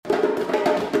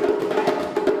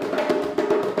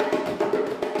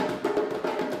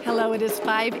So it is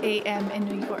 5 a.m. in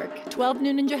New York, 12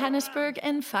 noon in Johannesburg,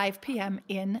 and 5 p.m.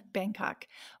 in Bangkok.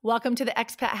 Welcome to the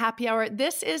Expat Happy Hour.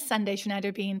 This is Sunday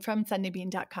Schneider-Bean from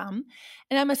SundayBean.com,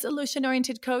 and I'm a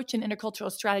solution-oriented coach and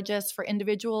intercultural strategist for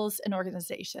individuals and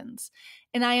organizations.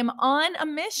 And I am on a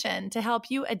mission to help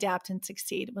you adapt and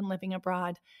succeed when living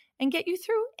abroad and get you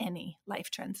through any life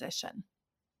transition.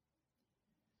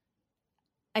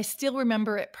 I still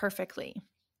remember it perfectly.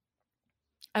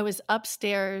 I was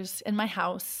upstairs in my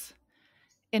house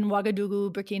in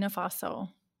Ouagadougou, Burkina Faso,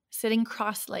 sitting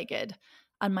cross-legged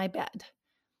on my bed,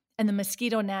 and the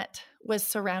mosquito net was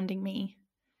surrounding me,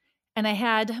 and I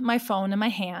had my phone in my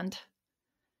hand.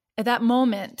 At that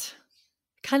moment,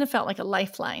 it kind of felt like a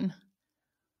lifeline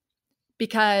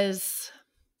because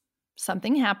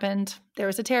something happened. There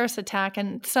was a terrorist attack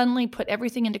and suddenly put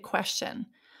everything into question,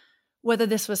 whether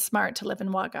this was smart to live in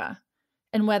Ouaga.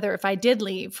 And whether if I did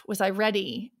leave, was I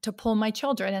ready to pull my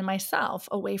children and myself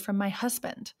away from my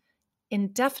husband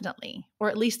indefinitely, or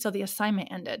at least till the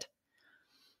assignment ended.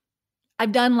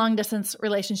 I've done long-distance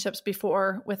relationships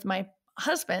before with my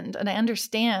husband, and I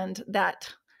understand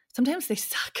that sometimes they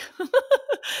suck.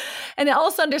 And I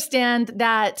also understand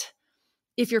that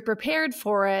if you're prepared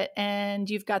for it and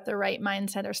you've got the right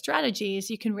mindset or strategies,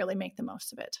 you can really make the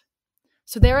most of it.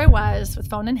 So there I was with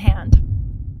phone in hand,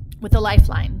 with a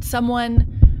lifeline,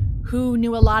 someone who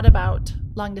knew a lot about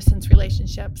long-distance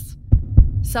relationships,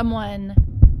 someone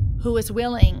who was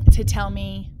willing to tell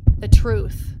me the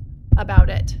truth about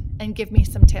it and give me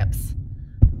some tips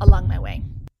along my way.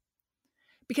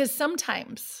 Because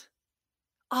sometimes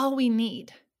all we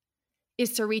need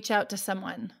is to reach out to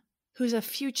someone who's a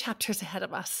few chapters ahead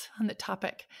of us on the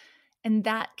topic, and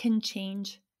that can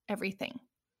change everything.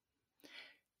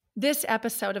 This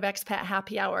episode of Expat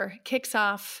Happy Hour kicks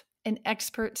off an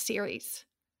expert series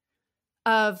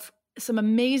of some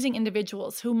amazing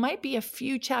individuals who might be a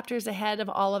few chapters ahead of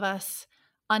all of us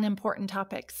on important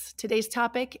topics. Today's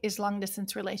topic is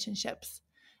long-distance relationships.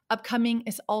 Upcoming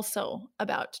is also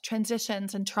about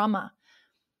transitions and trauma,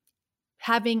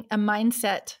 having a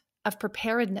mindset of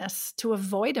preparedness to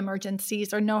avoid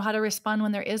emergencies or know how to respond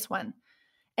when there is one,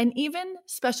 and even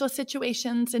special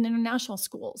situations in international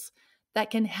schools that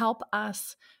can help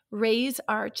us raise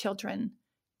our children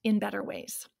in better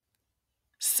ways.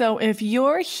 So if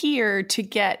you're here to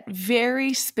get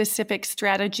very specific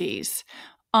strategies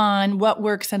on what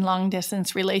works in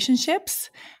long-distance relationships,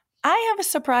 I have a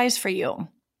surprise for you.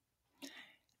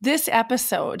 This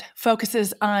episode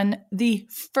focuses on the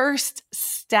first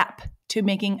step to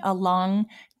making a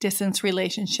long-distance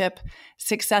relationship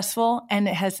successful, and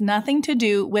it has nothing to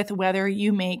do with whether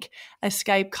you make a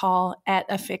Skype call at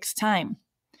a fixed time.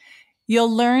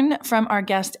 You'll learn from our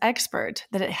guest expert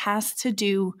that it has to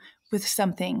do with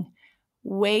something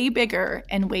way bigger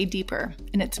and way deeper,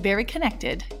 and it's very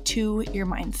connected to your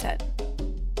mindset.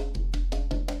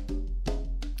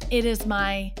 It is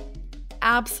my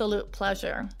absolute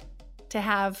pleasure to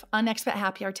have on Expat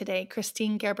Happy Hour today,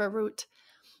 Gerber Rutt,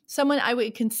 someone I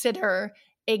would consider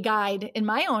a guide in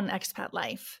my own expat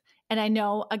life, and I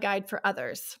know a guide for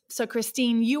others. So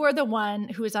Christine, you are the one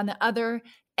who is on the other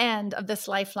end of this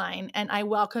lifeline, and I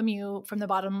welcome you from the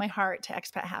bottom of my heart to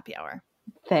Expat Happy Hour.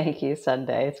 Thank you,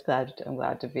 Sunday. I'm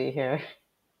glad to be here.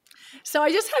 So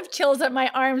I just have chills up my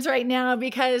arms right now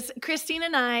because Christine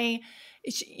and I,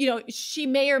 she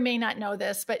may or may not know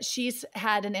this, but she's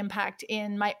had an impact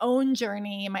in my own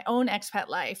journey, in my own expat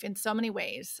life in so many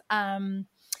ways. And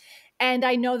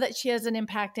I know that she has an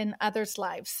impact in others'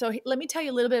 lives. So let me tell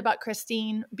you a little bit about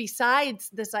Christine, besides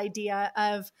this idea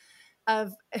of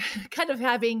kind of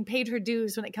having paid her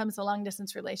dues when it comes to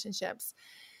long-distance relationships.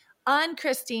 On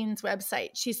Christine's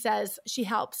website, she says she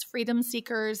helps freedom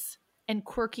seekers and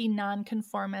quirky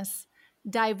nonconformists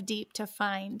dive deep to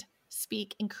find,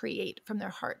 speak, and create from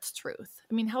their heart's truth.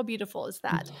 I mean, how beautiful is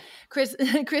that?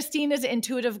 Christine is an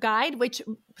intuitive guide, which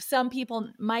some people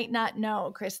might not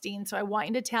know, Christine. So I want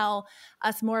you to tell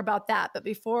us more about that. But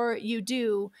before you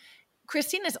do,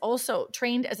 Christine is also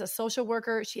trained as a social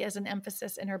worker. She has an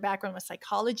emphasis in her background with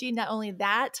psychology. Not only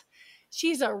that,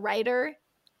 she's a writer,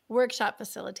 workshop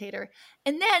facilitator.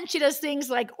 And then she does things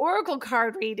like oracle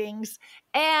card readings.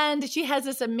 And she has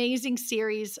this amazing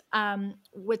series,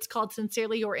 what's called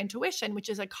Sincerely Your Intuition, which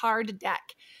is a card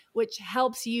deck, which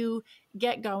helps you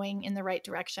get going in the right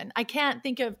direction. I can't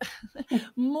think of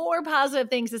more positive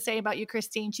things to say about you,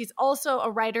 Christine. She's also a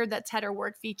writer that's had her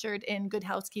work featured in Good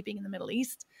Housekeeping in the Middle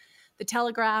East, The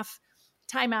Telegraph,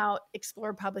 Time Out,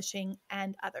 Explore Publishing,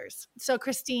 and others. So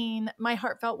Christine, my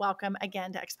heartfelt welcome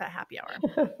again to Expat Happy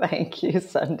Hour. Thank you,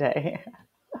 Sunday.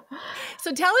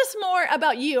 So tell us more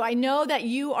about you. I know that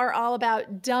you are all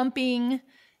about dumping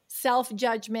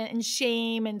self-judgment and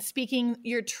shame and speaking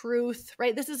your truth,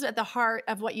 right? This is at the heart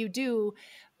of what you do.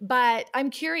 But I'm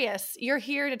curious, you're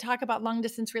here to talk about long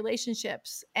distance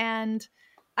relationships, and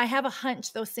I have a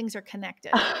hunch those things are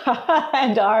connected.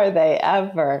 And are they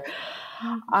ever?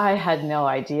 I had no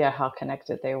idea how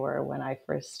connected they were when I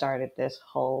first started this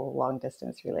whole long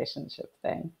distance relationship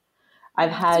thing.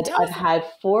 I've had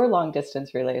 4 long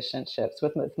distance relationships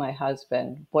with my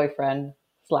husband, boyfriend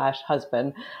slash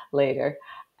husband later.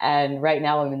 And right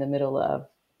now I'm in the middle of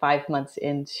 5 months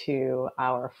into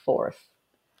our 4th.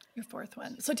 Your 4th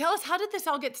one. So tell us, how did this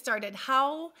all get started?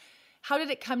 How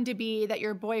did it come to be that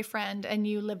your boyfriend and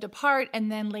you lived apart,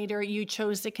 and then later you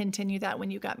chose to continue that when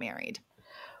you got married?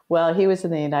 Well, he was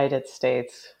in the United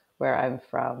States, where I'm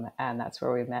from, and that's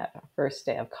where we met our first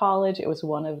day of college. It was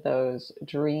one of those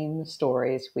dream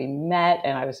stories. We met,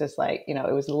 and I was just like,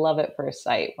 it was love at first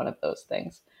sight, one of those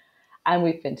things. And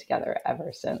we've been together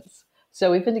ever since. So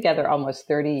we've been together almost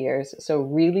 30 years, so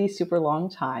really super long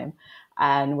time.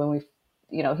 And when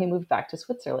he moved back to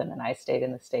Switzerland, and I stayed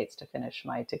in the States to finish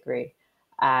my degree.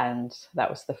 And that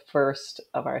was the first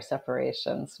of our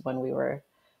separations when we were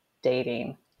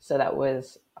dating. So that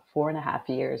was 4.5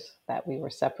 years that we were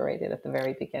separated at the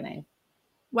very beginning.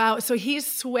 Wow. So he's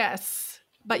Swiss,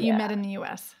 but you met in the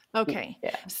US. Okay.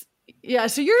 Yeah. Yeah.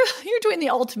 So you're doing the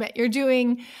ultimate. You're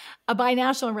doing a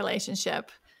binational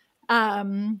relationship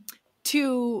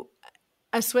to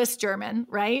a Swiss German,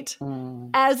 right?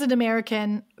 As an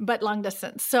American, but long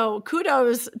distance. So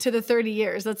kudos to the 30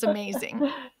 years. That's amazing.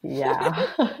 Yeah.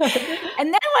 And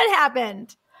then what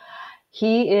happened?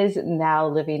 He is now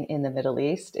living in the Middle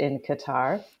East, in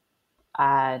Qatar.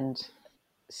 And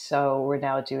so we're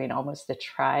now doing almost the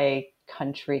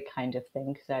tri-country kind of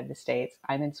thing, because I have the States.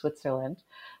 I'm in Switzerland,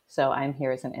 so I'm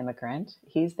here as an immigrant.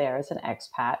 He's there as an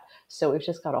expat. So we've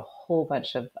just got a whole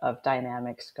bunch of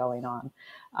dynamics going on.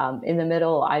 In the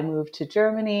middle, I moved to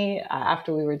Germany.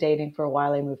 After we were dating for a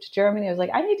while, I moved to Germany. I was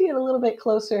like, I need to get a little bit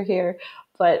closer here.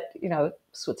 But,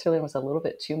 Switzerland was a little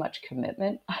bit too much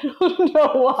commitment. I don't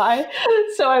know why.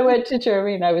 So I went to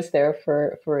Germany, and I was there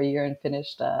for a year and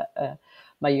finished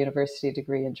my university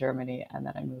degree in Germany. And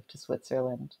then I moved to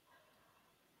Switzerland.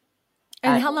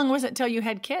 And how long was it till you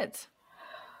had kids?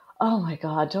 Oh my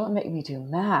God, don't make me do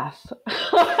math. Well,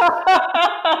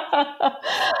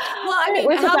 I mean, it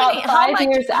was about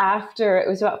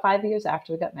 5 years after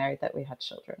we got married that we had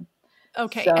children.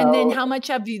 Okay. So, and then how much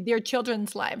of their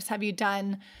children's lives have you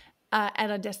done at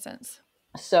a distance?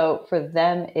 So for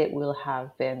them, it will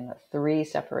have been 3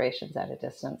 separations at a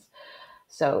distance.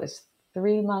 So it was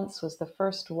 3 months was the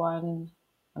first one,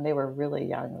 and they were really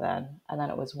young then. And then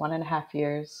it was 1.5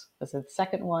 years was the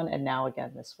second one. And now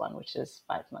again, this one, which is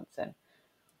 5 months in.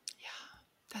 Yeah,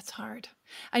 that's hard.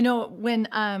 I know when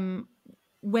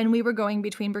we were going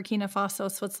between Burkina Faso,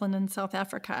 Switzerland, and South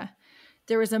Africa,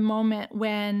 there was a moment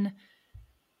when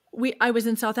I was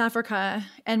in South Africa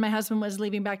and my husband was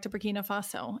leaving back to Burkina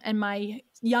Faso, and my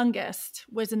youngest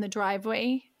was in the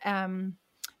driveway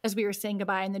as we were saying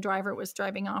goodbye, and the driver was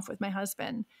driving off with my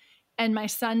husband. And my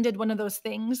son did one of those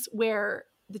things where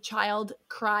the child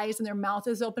cries and their mouth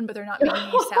is open, but they're not making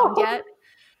any sound yet.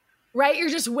 Right? You're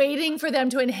just waiting for them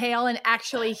to inhale and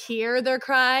actually hear their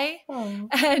cry. Oh.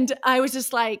 And I was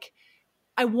just like,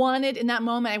 in that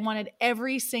moment, I wanted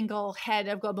every single head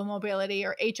of global mobility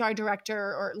or HR director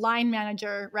or line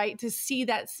manager, right, to see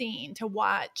that scene, to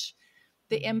watch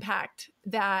the impact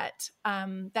that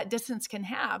that distance can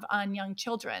have on young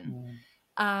children.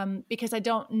 Because I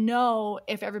don't know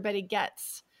if everybody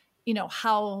gets,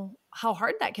 how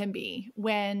hard that can be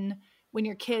when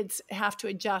your kids have to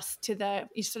adjust to the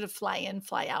sort of fly in,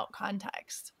 fly out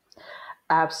context.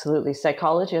 Absolutely.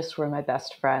 Psychologists were my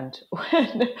best friend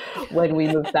when we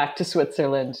moved back to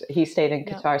Switzerland. He stayed in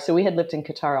Qatar. Yep. So we had lived in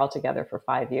Qatar altogether for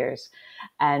 5 years.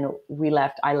 And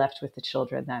I left with the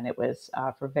children then. It was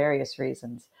for various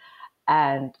reasons.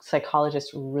 And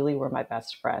psychologists really were my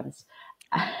best friends.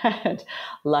 And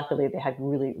luckily they had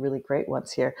really, really great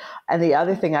ones here. And the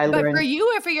other thing I learned— But for you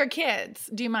or for your kids,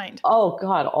 do you mind? Oh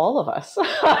God, all of us.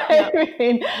 I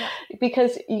mean,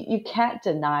 because you can't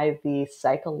deny the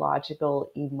psychological,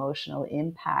 emotional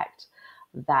impact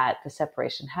that the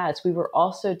separation has. We were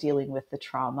also dealing with the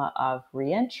trauma of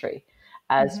reentry,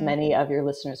 as many of your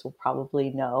listeners will probably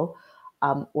know,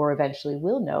 or eventually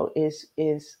will know,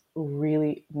 is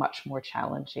really much more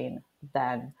challenging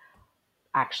than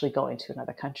actually going to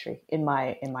another country, in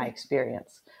my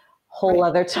experience. Whole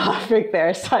other topic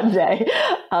there, Sunday.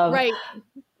 Right.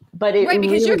 But it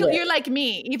because really you're like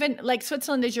me. Even like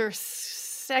Switzerland is your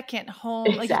second home.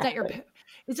 Exactly. Like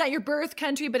it's not your birth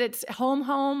country, but it's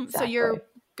home. Exactly. So you're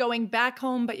going back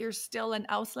home, but you're still in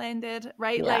Auslandet,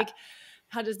 right? Yeah. Like,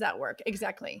 how does that work?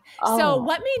 Exactly. So Oh,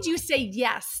 what made you say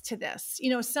yes to this? You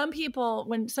know,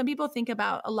 when some people think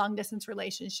about a long distance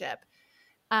relationship,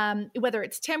 whether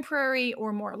it's temporary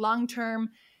or more long term,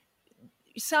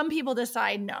 some people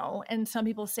decide no and some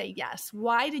people say yes.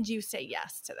 Why did you say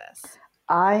yes to this?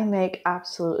 I make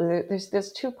absolutely,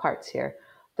 there's two parts here.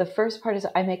 The first part is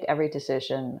I make every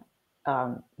decision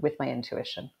with my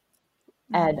intuition.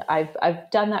 And I've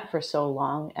done that for so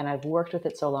long, and I've worked with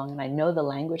it so long, and I know the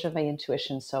language of my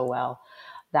intuition so well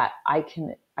that I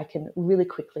can really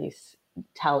quickly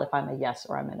tell if I'm a yes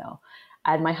or I'm a no.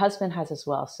 And my husband has as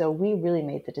well. So we really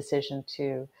made the decision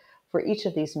for each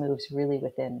of these moves really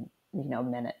within,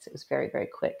 minutes. It was very, very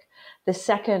quick. The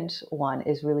second one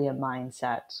is really a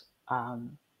mindset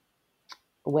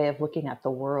way of looking at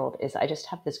the world. Is I just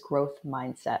have this growth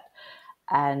mindset,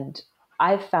 and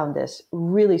I've found this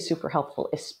really super helpful,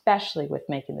 especially with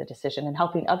making the decision and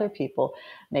helping other people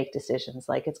make decisions.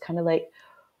 Like, it's kind of like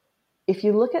if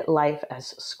you look at life as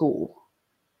school,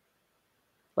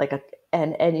 like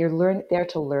and you're there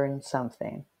to learn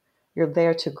something. You're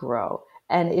there to grow.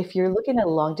 And if you're looking at a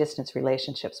long distance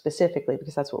relationship specifically,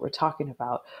 because that's what we're talking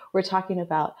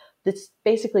about this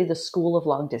basically the school of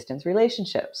long distance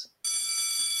relationships.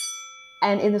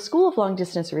 And in the school of long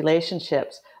distance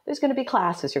relationships, there's going to be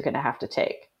classes you're going to have to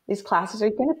take. These classes are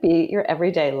going to be your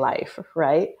everyday life,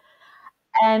 right?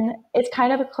 And it's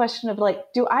kind of a question of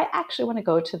like, do I actually want to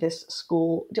go to this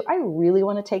school? Do I really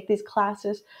want to take these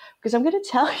classes? Because I'm going to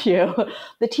tell you,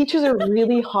 the teachers are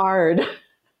really hard.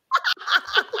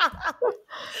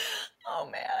 Oh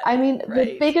man. I mean, the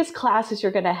Right. biggest classes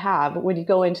you're going to have when you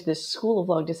go into this school of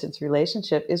long distance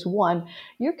relationship is one,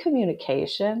 your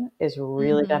communication is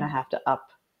really going to have to up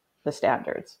the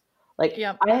standards. Like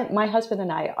Yep. my husband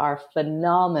and I are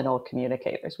phenomenal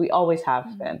communicators. We always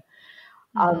have been.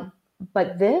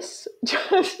 But this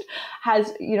just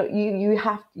has,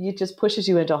 you just pushes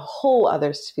you into a whole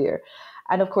other sphere.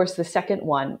 And of course, the second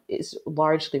one is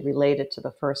largely related to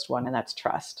the first one, and that's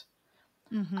trust.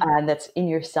 And that's in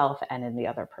yourself and in the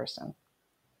other person.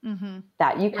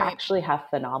 That you Right. actually have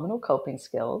phenomenal coping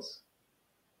skills.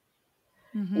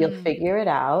 You'll figure it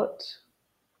out.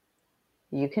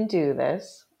 You can do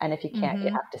this. And if you can't, you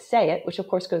have to say it, which of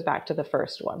course goes back to the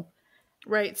first one.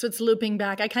 Right. So it's looping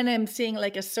back. I kind of am seeing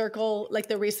like a circle, like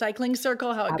the recycling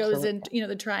circle, how it goes Absolutely. into,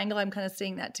 the triangle. I'm kind of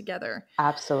seeing that together.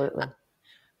 Absolutely.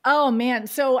 Oh man.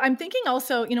 So I'm thinking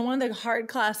also, one of the hard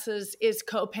classes is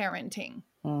co-parenting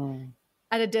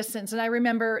at a distance. And I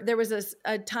remember there was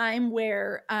a time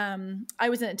where I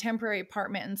was in a temporary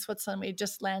apartment in Switzerland. We had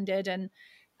just landed, and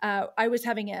I was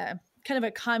having a kind of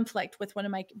a conflict with one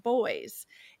of my boys.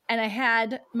 And I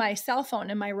had my cell phone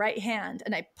in my right hand,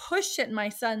 and I pushed it in my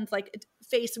son's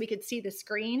face so we could see the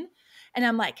screen. And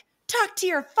I'm like, talk to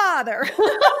your father. I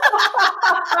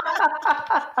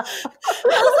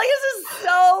was like, this is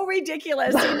so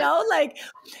ridiculous, like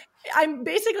I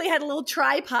basically had a little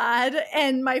tripod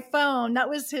and my phone. That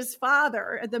was his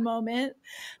father at the moment,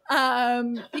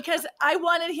 because I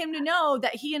wanted him to know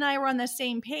that he and I were on the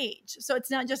same page. So it's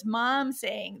not just mom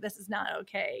saying this is not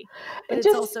okay, but it's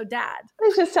also dad.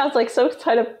 It just sounds like some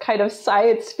kind of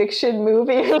science fiction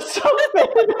movie or something.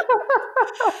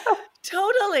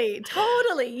 Totally.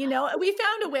 We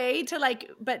found a way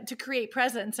to create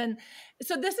presence. And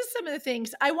so this is some of the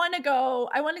things I want to go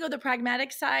the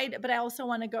pragmatic side, but I also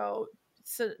want to go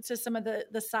to some of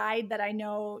the side that I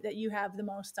know that you have the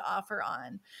most to offer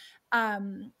on.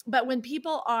 But when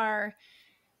people are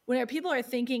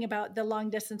thinking about the long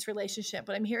distance relationship,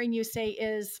 what I'm hearing you say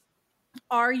is,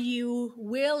 are you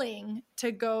willing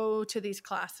to go to these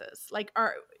classes?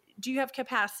 Do you have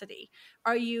capacity?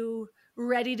 Are you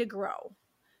ready to grow?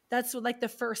 That's the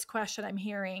first question I'm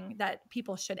hearing that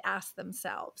people should ask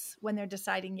themselves when they're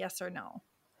deciding yes or no.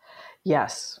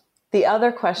 Yes. The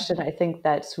other question I think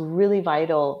that's really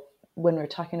vital when we're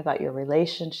talking about your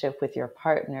relationship with your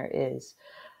partner is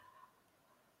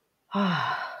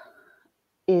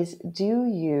do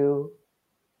you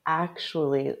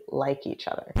actually like each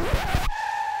other?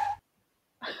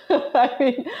 I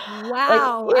mean,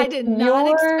 Wow. I did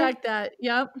not expect that.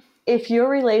 Yep. If your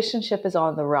relationship is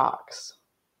on the rocks,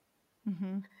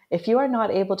 Mm-hmm. if you are not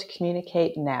able to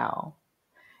communicate now,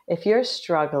 if you're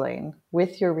struggling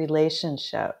with your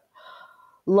relationship,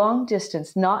 long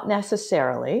distance, not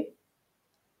necessarily,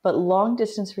 but long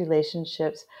distance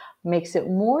relationships makes it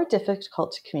more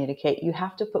difficult to communicate. You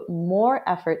have to put more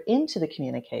effort into the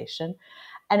communication.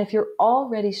 And if you're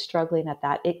already struggling at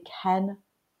that, it can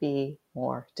be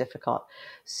more difficult.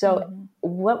 So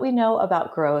what we know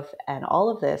about growth and all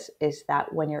of this is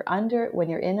that when you're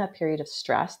in a period of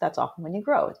stress, that's often when you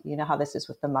grow. You know how this is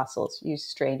with the muscles. You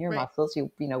strain your muscles,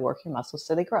 you work your muscles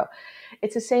so they grow.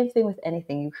 It's the same thing with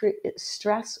anything.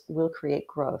 Stress will create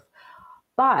growth.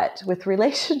 But with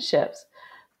relationships,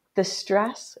 the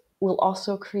stress will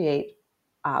also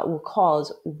will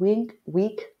cause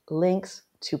weak links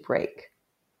to break.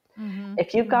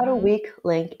 If you've got a weak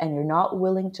link and you're not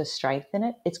willing to strengthen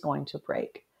it, it's going to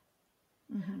break.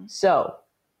 So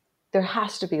there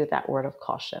has to be that word of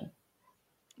caution.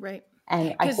 Right.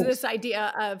 And because this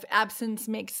idea of absence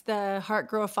makes the heart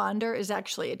grow fonder is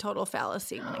actually a total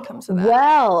fallacy when it comes to that.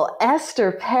 Well,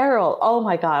 Esther Perel, oh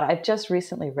my God, I've just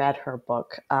recently read her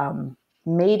book,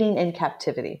 Mating in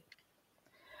Captivity.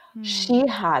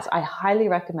 I highly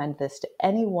recommend this to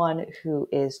anyone who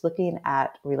is looking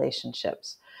at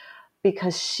relationships,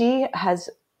 because she has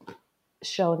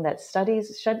shown that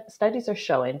studies are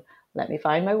showing, let me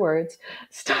find my words,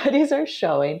 studies are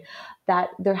showing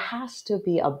that there has to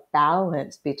be a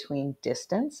balance between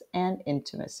distance and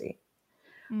intimacy.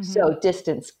 So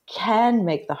distance can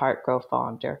make the heart grow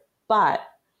fonder, but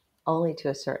only to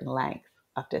a certain length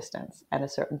of distance and a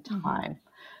certain time.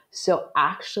 So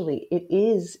actually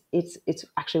it's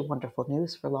actually wonderful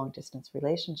news for long distance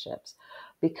relationships,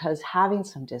 because having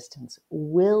some distance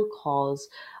will cause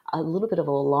a little bit of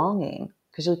a longing,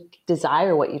 because you'll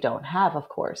desire what you don't have, of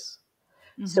course.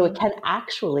 So it can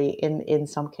actually, in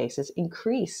some cases,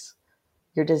 increase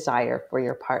your desire for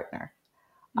your partner.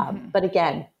 But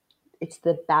again, it's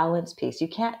the balance piece. You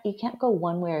can't go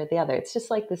one way or the other. It's just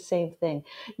like the same thing.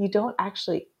 You don't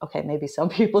actually, okay, maybe some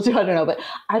people do, I don't know, but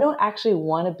I don't actually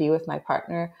want to be with my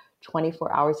partner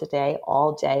 24 hours a day,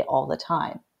 all the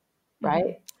time,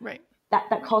 right? Right.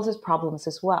 That causes problems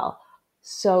as well.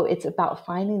 So it's about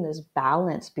finding this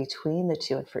balance between the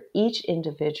two. And for each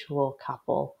individual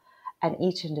couple and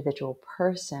each individual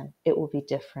person, it will be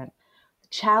different. The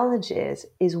challenge is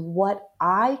what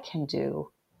I can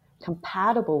do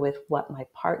compatible with what my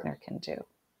partner can do.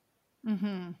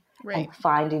 Right. And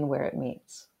finding where it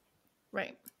meets.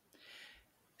 Right.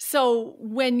 So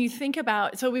when you think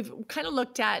about, so we've kind of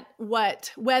looked at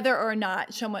whether or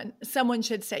not someone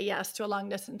should say yes to a long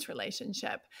distance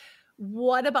relationship.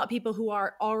 What about people who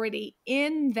are already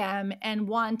in them and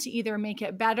want to either make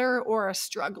it better or are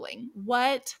struggling?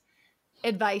 What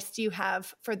advice do you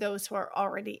have for those who are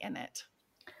already in it?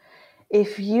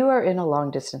 If you are in a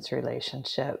long distance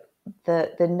relationship,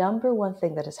 the number one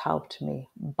thing that has helped me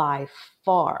by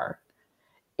far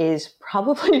is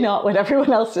probably not what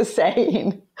everyone else is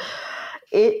saying.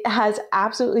 It has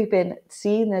absolutely been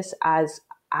seeing this as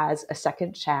a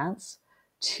second chance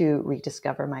to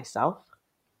rediscover myself.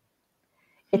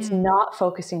 It's not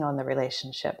focusing on the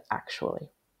relationship, actually.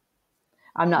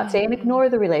 I'm not saying ignore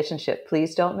the relationship.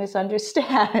 Please don't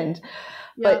misunderstand.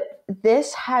 But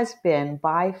this has been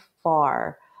by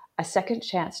far a second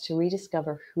chance to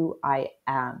rediscover who I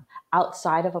am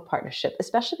outside of a partnership,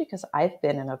 especially because I've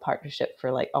been in a partnership for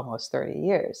like almost 30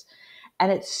 years.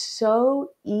 And it's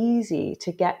so easy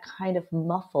to get kind of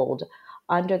muffled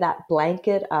under that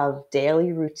blanket of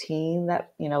daily routine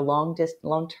that,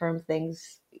 long-term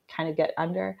things kind of get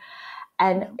under.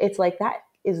 And it's like that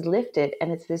is lifted,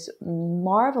 and it's this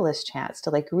marvelous chance to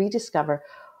like rediscover,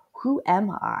 who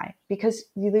am I? Because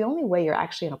the only way you're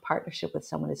actually in a partnership with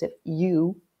someone is if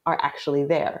you are actually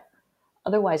there.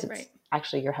 Otherwise, it's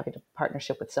actually you're having a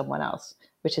partnership with someone else,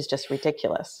 which is just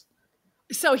ridiculous.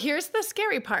 So here's the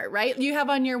scary part, right? You have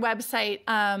on your website,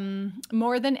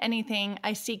 more than anything,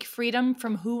 I seek freedom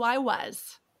from who I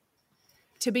was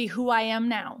to be who I am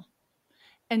now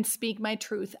and speak my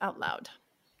truth out loud.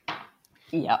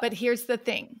 Yeah. But here's the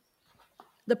thing.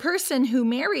 The person who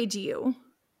married you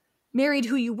married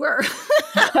who you were.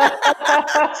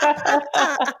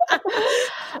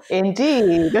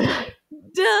 Indeed. Dilemma.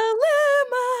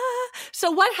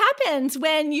 So what happens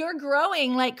when you're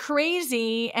growing like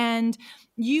crazy and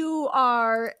you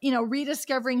are,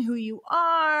 rediscovering who you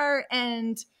are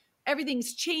and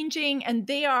everything's changing and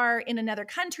they are in another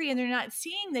country and they're not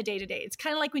seeing the day-to-day. It's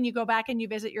kind of like when you go back and you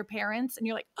visit your parents and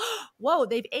you're like, oh, whoa,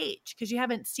 they've aged, because you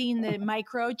haven't seen the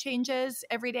micro changes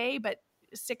every day, but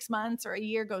 6 months or a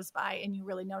year goes by and you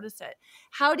really notice it.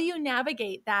 How do you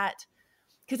navigate that?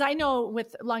 Because I know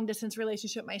with long distance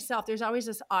relationship myself, there's always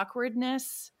this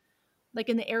awkwardness, like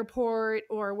in the airport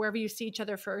or wherever you see each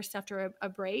other first after a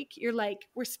break. You're like,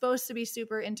 we're supposed to be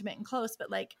super intimate and close,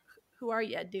 but like, who are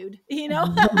you, dude?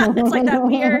 It's like that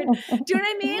weird, do you know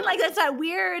what I mean? Like that's that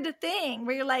weird thing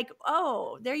where you're like,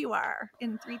 oh, there you are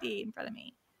in 3D in front of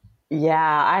me.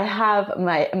 Yeah, I have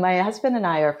my husband and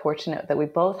I are fortunate that we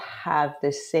both have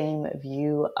the same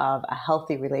view of a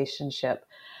healthy relationship.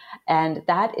 And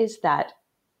that is that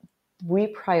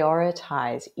we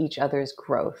prioritize each other's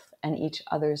growth and each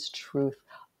other's truth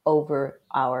over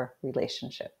our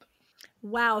relationship.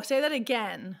 Wow. Say that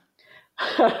again.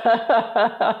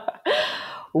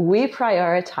 We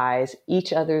prioritize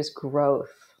each other's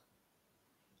growth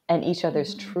and each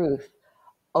other's Mm-hmm. truth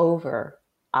over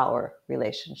our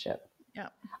relationship. Yeah.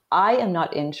 I am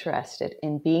not interested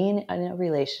in being in a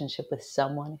relationship with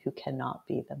someone who cannot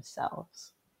be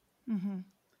themselves. Mm-hmm.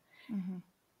 Mm-hmm.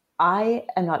 I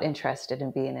am not interested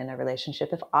in being in a relationship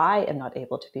if I am not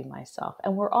able to be myself.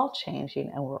 And we're all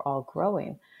changing and we're all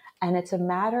growing. And it's a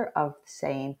matter of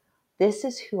saying, this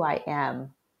is who I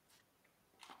am.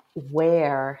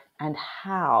 Where and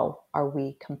how are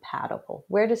we compatible?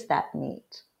 Where does that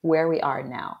meet? Where we are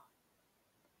now.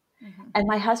 Mm-hmm. And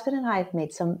my husband and I have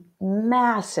made some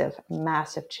massive,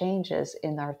 massive changes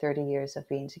in our 30 years of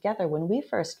being together. When we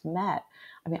first met,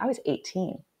 I mean, I was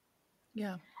 18.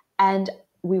 Yeah. And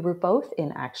we were both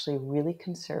in actually really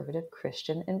conservative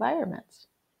Christian environments.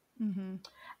 Mm-hmm.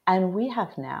 And we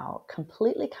have now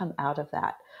completely come out of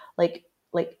that. Like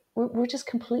we're just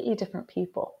completely different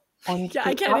people on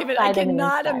Yeah, the I outside and the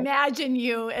cannot inside. imagine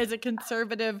you as a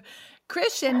conservative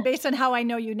Christian based on how I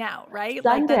know you now, right?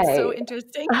 Like that's so Sunday,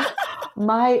 interesting.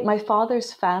 my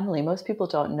father's family, most people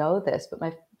don't know this, but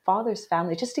my father's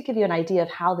family, just to give you an idea of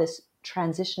how this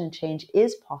transition and change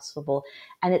is possible,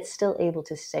 and it's still able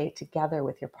to stay together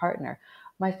with your partner.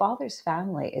 My father's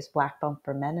family is Black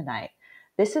Bumper Mennonite.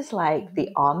 This is like the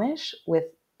Mm-hmm. Amish with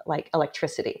like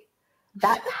electricity.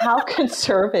 That's how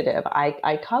conservative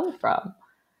I come from.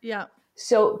 Yeah.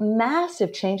 So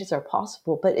massive changes are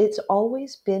possible, but it's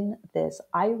always been this.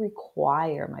 I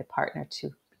require my partner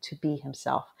to be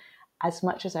himself as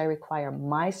much as I require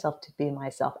myself to be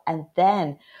myself. And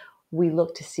then we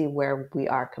look to see where we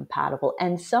are compatible.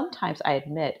 And sometimes I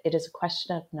admit it is a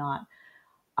question of not,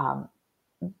 um,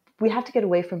 we have to get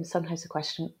away from sometimes the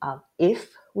question of if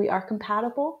we are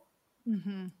compatible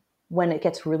Mm-hmm. when it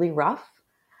gets really rough,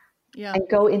 Yeah. and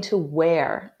go into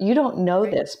where. You don't know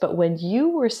Right. this, but when you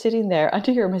were sitting there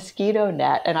under your mosquito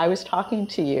net and I was talking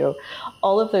to you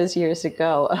all of those years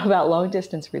ago about long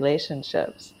distance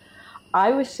relationships,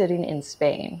 I was sitting in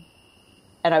Spain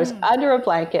and I was Mm. under a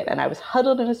blanket and I was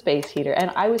huddled in a space heater and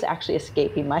I was actually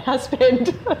escaping my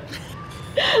husband.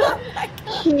 Oh my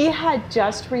God. He had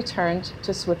just returned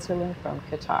to Switzerland from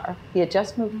Qatar. He had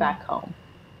just moved Mm. back home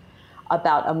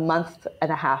about a month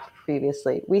and a half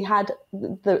previously. We had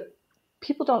the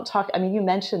people don't talk. I mean, you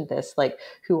mentioned this, like,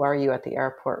 who are you at the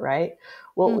airport, right?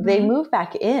 Well, they Mm-hmm. move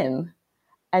back in,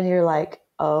 and you're like,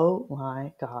 oh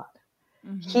my God.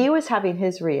 Mm-hmm. He was having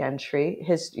his reentry,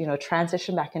 his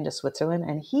transition back into Switzerland,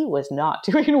 and he was not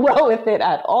doing well with it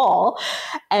at all.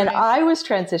 And Right. I was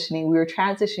transitioning. We were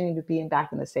transitioning to being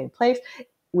back in the same place.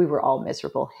 We were all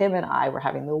miserable. Him and I were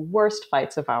having the worst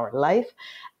fights of our life.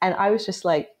 And I was just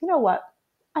like, you know what?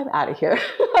 I'm out of here.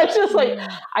 I just like,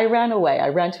 Mm. I ran away. I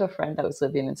ran to a friend that was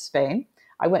living in Spain.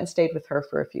 I went and stayed with her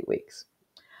for a few weeks.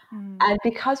 Mm. And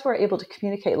because we're able to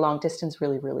communicate long distance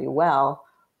really, really well,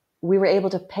 we were able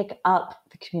to pick up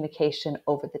the communication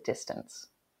over the distance.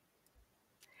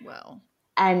 Well.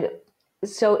 And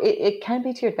so it can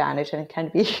be to your advantage and it can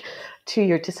be to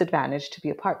your disadvantage to be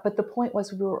apart. But the point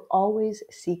was, we were always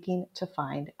seeking to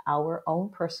find our own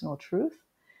personal truth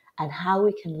and how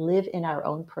we can live in our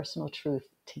own personal truth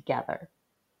together.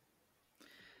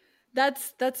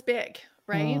 That's big,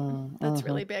 right? That's Mm-hmm.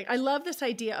 really big. I love this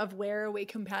idea of where are we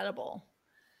compatible?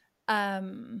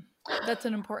 That's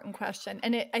an important question.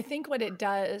 And I think what it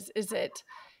does is it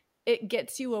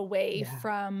gets you away Yeah.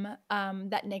 from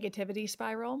that negativity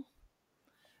spiral.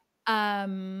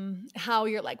 How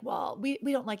you're like, well, we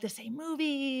don't like the same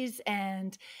movies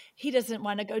and he doesn't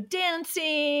want to go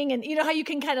dancing, and you know how you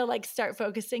can kind of like start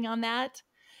focusing on that.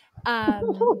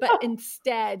 But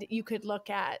instead you could look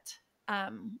at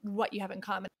what you have in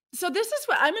common. So this is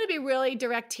what I'm going to be really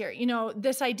direct here. You know,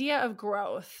 this idea of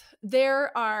growth.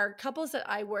 There are couples that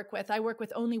I work with. I work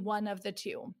with only one of the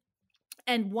two.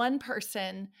 And one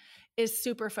person is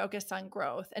super focused on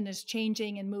growth and is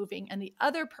changing and moving. And the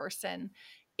other person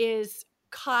is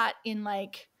caught in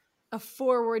like a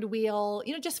forward wheel,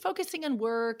 you know, just focusing on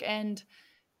work and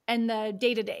the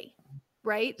day to day.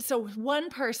 Right. So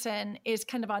one person is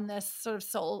kind of on this sort of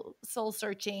soul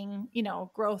searching, you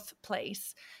know, growth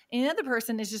place. And the other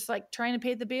person is just like trying to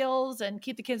pay the bills and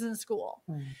keep the kids in school.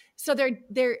 Mm. So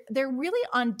they're really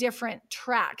on different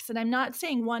tracks. And I'm not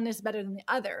saying one is better than the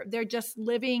other. They're just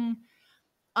living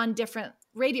on different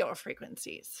radio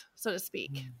frequencies, so to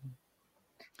speak.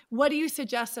 What do you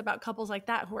suggest about couples like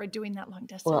that who are doing that long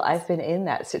Well, distance? I've been in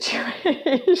that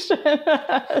situation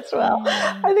as well.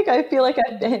 Mm. I think I feel like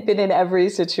I've been in every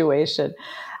situation.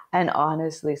 And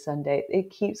honestly, Sunday, it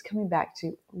keeps coming back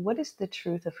to what is the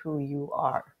truth of who you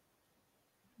are?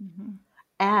 Mm-hmm.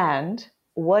 And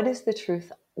what is the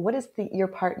truth? What is your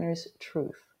partner's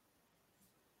truth?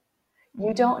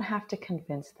 You Mm-hmm. don't have to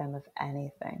convince them of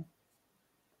anything.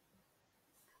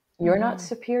 You're not Mm-hmm.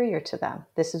 superior to them.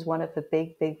 This is one of the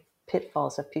big, big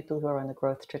pitfalls of people who are on the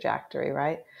growth trajectory,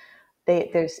 right?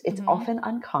 It's Mm-hmm. often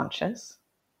unconscious,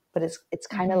 but it's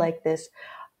kind of Mm-hmm. like this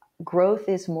growth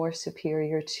is more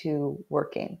superior to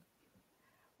working.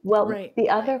 Well, Right. the Right.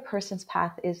 other person's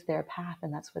path is their path,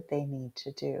 and that's what they need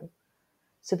to do.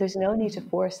 So there's no need to Mm-hmm.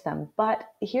 force them. But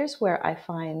here's where I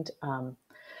find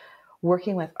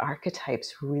working with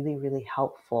archetypes really, really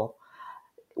helpful,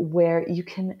 where you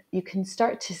can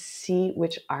start to see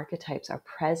which archetypes are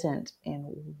present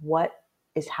in what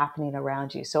is happening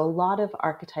around you. So a lot of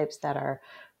archetypes that are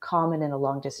common in a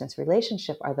long distance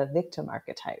relationship are the victim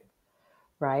archetype,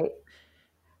 right?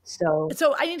 So,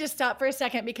 So I need to stop for a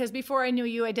second because before I knew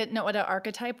you, I didn't know what an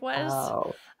archetype was.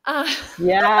 oh, Uh,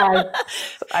 yes,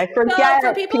 I so forget.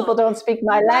 for People people, don't speak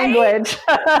my right? language.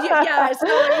 Yeah, so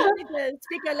you need to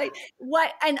speak like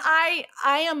what, and I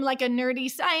am like a nerdy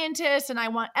scientist and I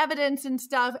want evidence and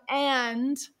stuff.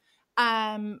 And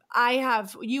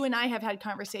you and I have had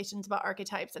conversations about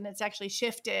archetypes, and it's actually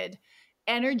shifted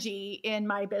energy in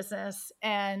my business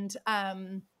and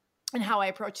how I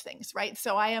approach things, right?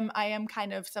 So I am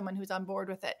kind of someone who's on board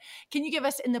with it. Can you give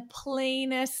us in the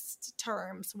plainest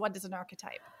terms, what is an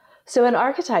archetype? So an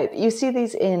archetype, you see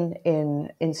these in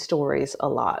stories a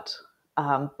lot,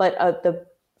 but the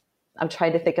I'm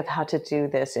trying to think of how to do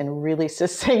this in really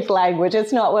succinct language.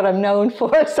 It's not what I'm known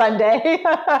for, Sunday.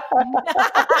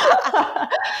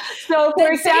 So, for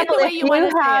Then say it example, the way you want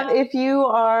to say it. if you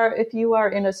are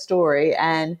in a story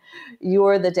and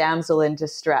you're the damsel in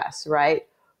distress, right?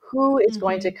 Who is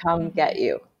going to Mm-hmm, come mm-hmm. get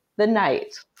you? The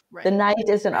knight. The Right, knight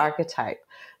is an right. archetype.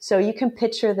 So you can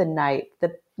picture the knight.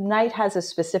 The knight has a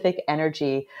specific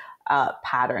energy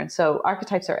pattern. So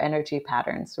archetypes are energy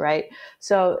patterns, right?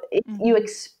 So if you Mm-hmm.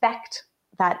 expect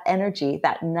that energy,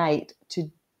 that knight,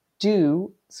 to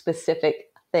do specific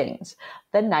things,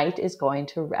 the knight is going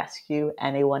to rescue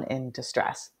anyone in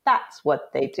distress. That's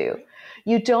what they do. Right,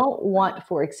 You don't right. want,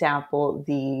 for example,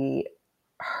 the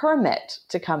hermit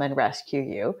to come and rescue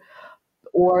you,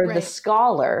 or the Right.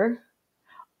 scholar,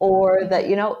 or that,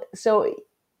 Mm-hmm. so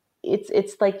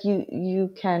it's like you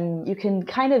can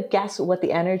kind of guess what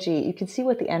the energy, you can see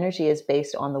what the energy is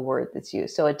based on the word that's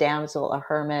used. So a damsel, a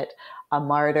hermit, a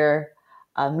martyr,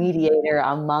 a Mm-hmm. mediator,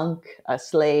 a monk, a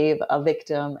slave, a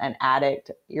victim, an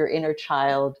addict, your inner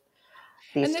child,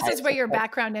 these And this is types where of your things.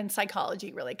 background in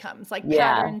psychology really comes, like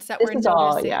Yeah, patterns that this we're is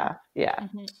all, noticing. yeah, yeah.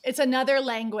 Mhm. It's another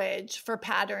language for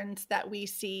patterns that we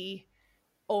see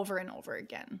over and over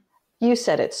again. You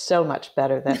said it so much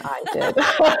better than I did.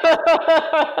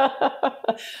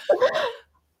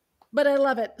 But I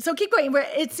love it. So keep going.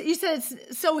 You said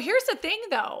so. Here's the thing,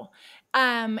 though.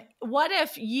 What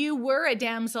if you were a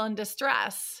damsel in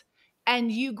distress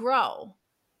and you grow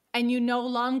and you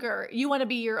want to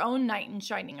be your own knight in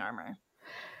shining armor?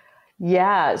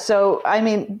 Yeah. So, I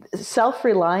mean, self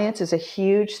reliance is a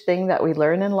huge thing that we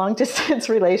learn in long distance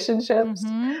relationships,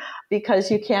 Mm-hmm. because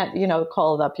you can't,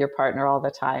 call up your partner all the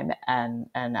time and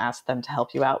ask them to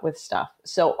help you out with stuff.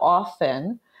 So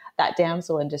often, that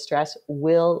damsel in distress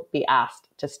will be asked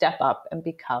to step up and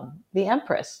become the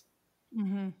empress.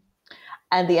 Mm-hmm.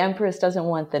 And the empress doesn't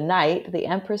want the knight, the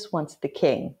empress wants the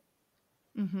king.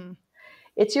 Mm-hmm.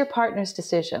 It's your partner's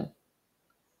decision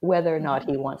whether or not Mm-hmm.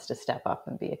 he wants to step up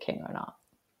and be a king or not.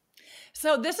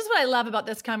 So this is what I love about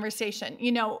this conversation.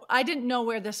 I didn't know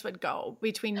where this would go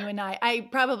between you and I. I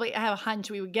have a hunch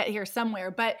we would get here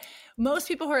somewhere, but most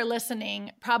people who are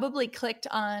listening probably clicked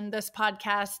on this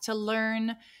podcast to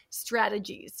learn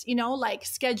strategies, like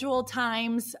schedule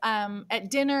times at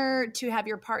dinner to have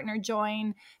your partner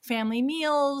join family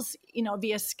meals,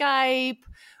 via Skype,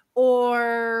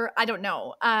 or I don't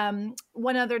know.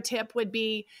 One other tip would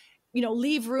be,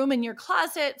 leave room in your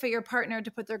closet for your partner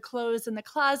to put their clothes in the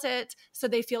closet so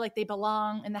they feel like they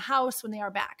belong in the house when they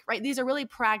are back, right? These are really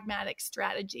pragmatic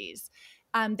strategies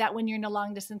that when you're in a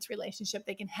long distance relationship,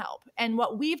 they can help. And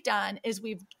what we've done is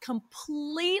we've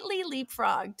completely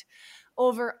leapfrogged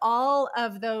over all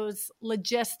of those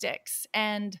logistics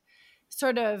and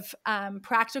sort of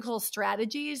practical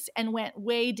strategies and went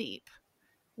way deep,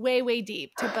 way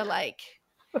deep to the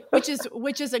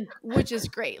which is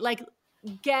great. Like,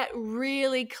 get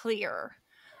really clear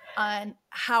on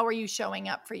how are you showing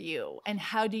up for you and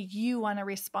how do you want to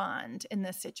respond in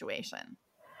this situation?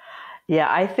 Yeah,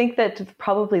 I think that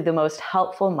probably the most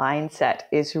helpful mindset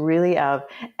is really of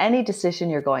any decision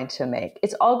you're going to make.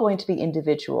 It's all going to be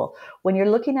individual. When you're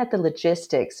looking at the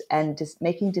logistics and just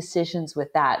making decisions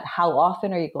with that, how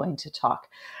often are you going to talk?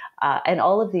 And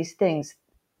all of these things,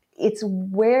 it's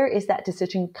where is that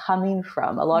decision coming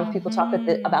from? A lot of people talk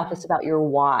about this, about your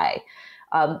why.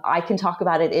 I can talk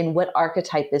about it in what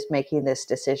archetype is making this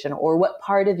decision, or what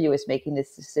part of you is making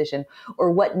this decision,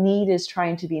 or what need is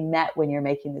trying to be met when you're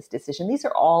making this decision. These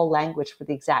are all language for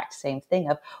the exact same thing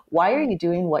of why are you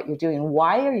doing what you're doing?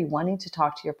 Why are you wanting to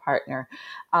talk to your partner?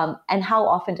 And how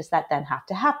often does that then have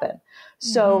to happen?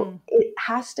 So it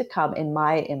has to come, in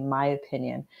my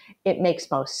opinion, it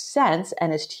makes most sense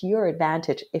and is to your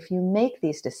advantage if you make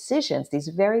these decisions, these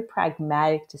very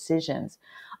pragmatic decisions,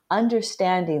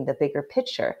 understanding the bigger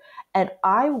picture. And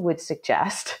I would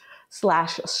suggest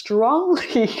 /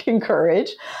 strongly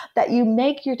encourage that you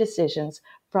make your decisions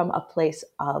from a place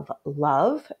of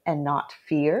love and not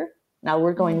fear. Now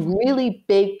we're going really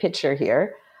big picture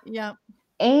here. Yeah.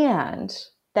 And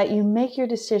that you make your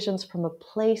decisions from a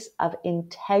place of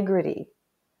integrity.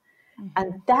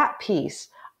 And that piece,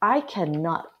 I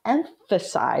cannot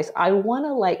emphasize, I want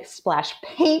to splash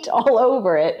paint all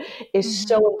over it, is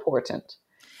so important.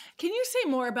 Can you say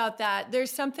more about that?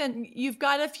 There's something, you've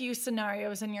got a few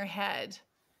scenarios in your head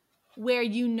where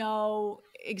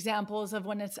examples of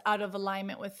when it's out of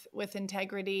alignment with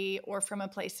integrity or from a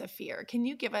place of fear. Can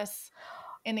you give us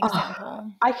an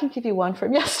example? I can give you one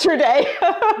from yesterday.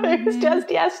 It was just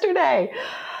yesterday.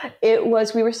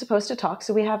 We were supposed to talk.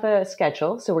 So we have a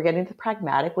schedule. So we're getting the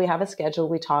pragmatic. We have a schedule.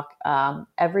 We talk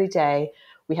every day.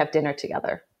 We have dinner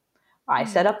together. I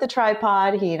set up the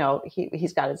tripod.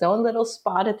 He's got his own little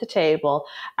spot at the table,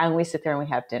 and we sit there and we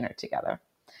have dinner together.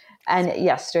 And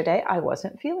yesterday I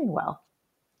wasn't feeling well,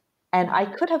 and I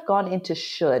could have gone into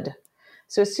should.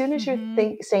 So as soon as you're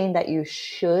saying that you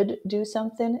should do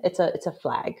something, it's a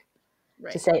flag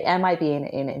to say, am I being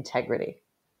in integrity?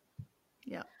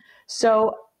 Yeah.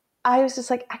 So I was just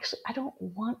like, actually, I don't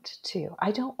want to.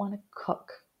 I don't want to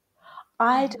cook.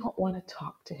 I don't want to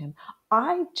talk to him.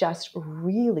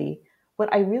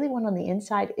 What I really want on the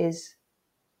inside is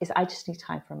I just need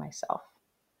time for myself.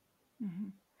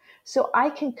 So I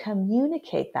can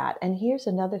communicate that. And here's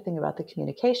another thing about the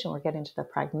communication. We're getting to the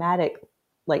pragmatic,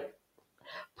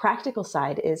 practical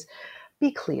side is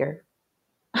be clear.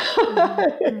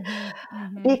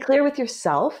 Be clear with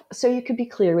yourself so you can be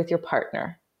clear with your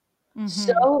partner.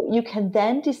 So you can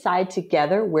then decide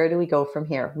together, where do we go from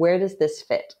here? Where does this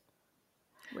fit?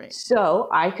 Right. So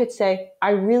I could say,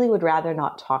 I really would rather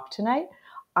not talk tonight.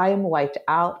 I am wiped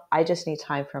out. I just need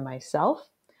time for myself.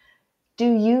 Do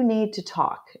you need to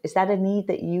talk? Is that a need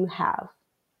that you have?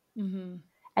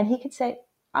 And he could say,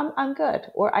 I'm good.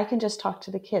 Or I can just talk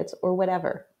to the kids or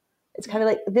whatever. It's kind of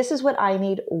like, this is what I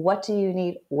need. What do you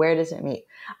need? Where does it meet?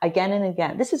 Again and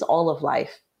again. This is all of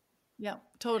life. Yeah,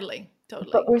 totally.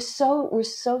 But we're so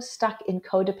stuck in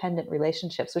codependent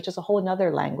relationships, which is a whole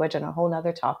nother language and a whole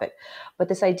nother topic. But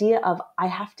this idea of I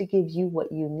have to give you what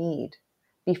you need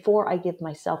before I give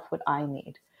myself what I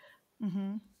need.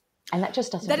 And that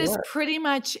just doesn't work. That is pretty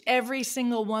much every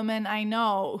single woman I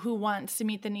know who wants to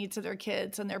meet the needs of their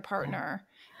kids and their partner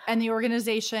and the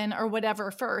organization or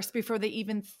whatever first before they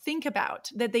even think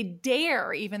about, that they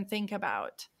dare even think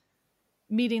about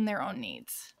meeting their own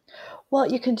needs. Well,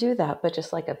 you can do that, but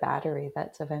just like a battery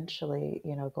that's eventually,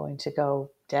 going to go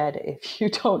dead if you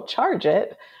don't charge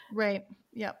it. Right.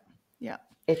 Yep.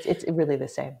 It's really the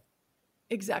same.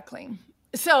 Exactly.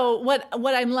 So what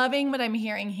I'm loving, what I'm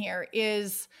hearing here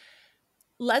is,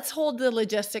 let's hold the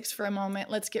logistics for a moment.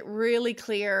 Let's get really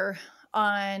clear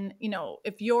on,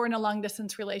 if you're in a long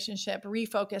distance relationship,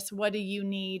 refocus. What do you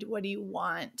need? What do you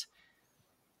want?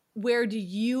 Where do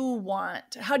you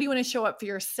want? How do you want to show up for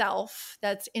yourself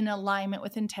that's in alignment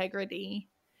with integrity?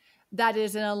 That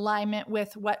is in alignment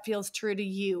with what feels true to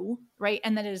you, right?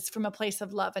 And that is from a place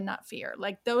of love and not fear.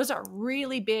 Those are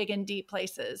really big and deep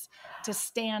places to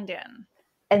stand in.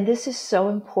 And this is so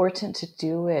important to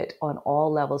do it on all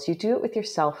levels. You do it with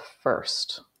yourself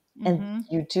first, and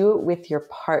you do it with your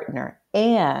partner.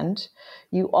 And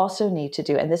you also need to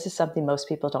do, and this is something most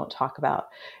people don't talk about,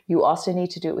 you also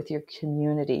need to do it with your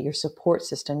community, your support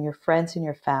system, your friends and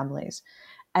your families.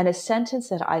 And a sentence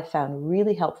that I found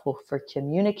really helpful for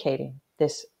communicating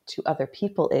this to other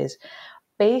people is,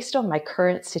 based on my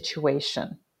current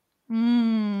situation.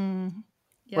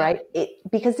 Yeah. Right?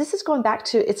 Because this is going back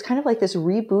to, it's kind of like this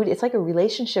reboot. It's like a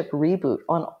relationship reboot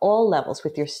on all levels,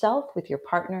 with yourself, with your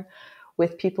partner,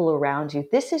 with people around you,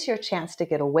 this is your chance to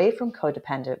get away from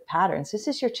codependent patterns. This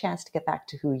is your chance to get back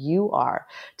to who you are,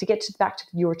 to get back to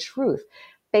your truth.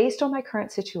 Based on my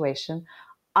current situation,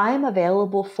 I'm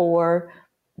available for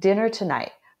dinner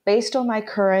tonight. Based on my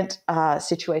current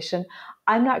situation,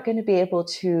 I'm not going to be able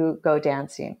to go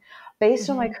dancing. Based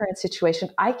on my current situation,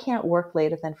 I can't work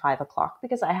later than 5 o'clock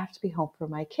because I have to be home for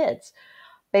my kids.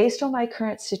 Based on my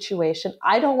current situation,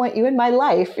 I don't want you in my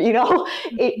life.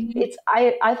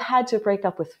 I've had to break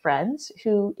up with friends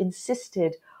who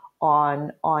insisted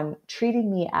on treating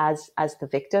me as the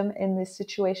victim in this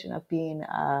situation of being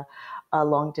a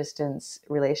long distance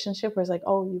relationship, where it's like,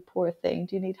 oh, you poor thing,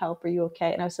 do you need help? Are you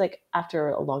okay? And I was like, after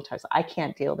a long time, I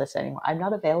can't deal this anymore. I'm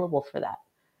not available for that.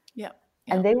 Yeah.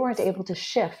 And they weren't able to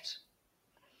shift.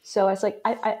 So I was like,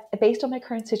 I based on my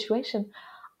current situation,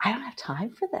 I don't have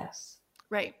time for this.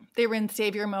 Right. They were in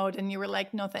savior mode and you were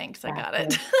like, no, thanks. I got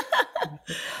it.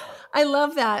 Exactly. I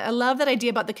love that. I love that idea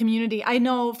about the community. I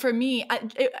know for me,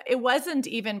 it wasn't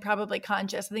even probably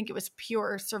conscious. I think it was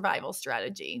pure survival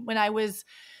strategy. When I was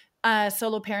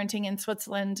solo parenting in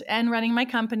Switzerland and running my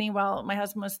company while my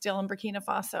husband was still in Burkina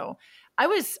Faso, I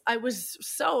was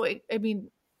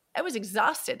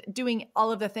exhausted doing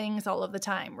all of the things all of the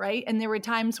time, right? And there were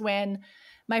times when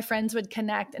my friends would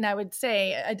connect and I would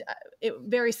say it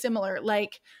very similar,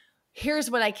 like,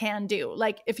 here's what I can do.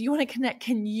 Like, if you want to connect,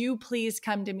 can you please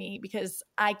come to me? Because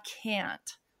I can't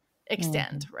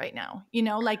extend right now,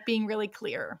 like being really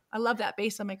clear. I love that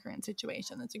based on my current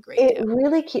situation. That's a great tip. It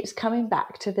really keeps coming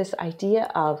back to this idea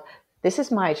of, this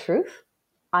is my truth.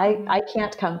 I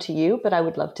can't come to you, but I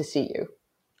would love to see you.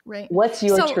 Right. What's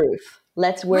your truth?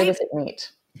 Where does it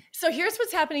meet? So here's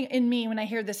what's happening in me when I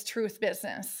hear this truth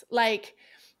business. Like,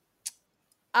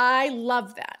 I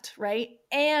love that, right?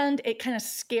 And it kind of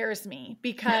scares me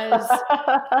because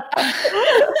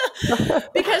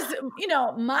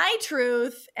my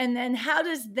truth, and then how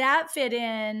does that fit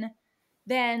in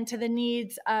then to the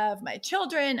needs of my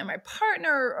children or my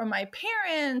partner or my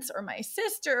parents or my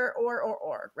sister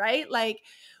or, right? Like,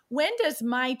 when does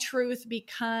my truth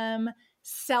become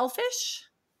selfish?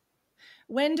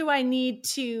 When do I need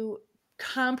to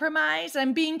compromise?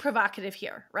 I'm being provocative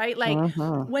here, right? Like,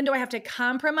 when do I have to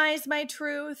compromise my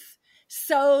truth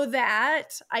so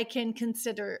that I can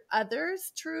consider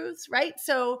others' truths, right?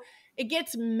 So it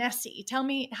gets messy. Tell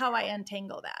me how I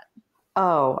untangle that.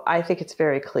 Oh, I think it's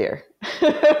very clear.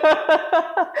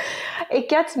 It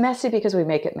gets messy because we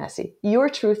make it messy. Your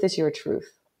truth is your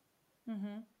truth.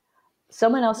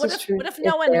 Someone else's truth what if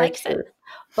no is one their likes truth. it?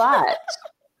 But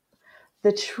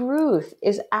the truth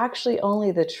is actually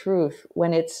only the truth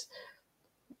when this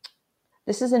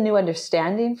is a new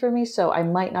understanding for me, so I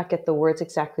might not get the words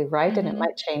exactly right, and it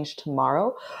might change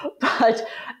tomorrow. But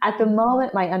at the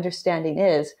moment, my understanding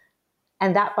is,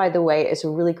 and that, by the way, is a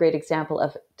really great example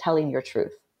of telling your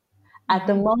truth. At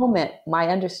the moment, my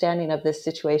understanding of this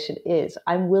situation is,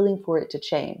 I'm willing for it to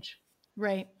change.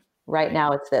 Right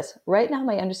now, it's this. Right now,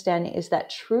 my understanding is that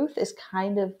truth is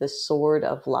kind of the sword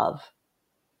of love.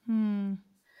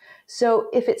 So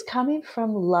if it's coming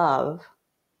from love,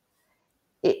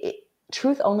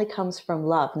 truth only comes from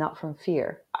love, not from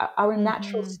fear. Our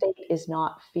natural state is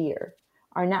not fear.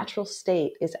 Our natural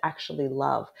state is actually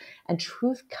love. And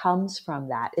truth comes from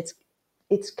that.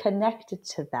 It's connected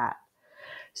to that.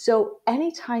 So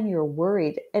anytime you're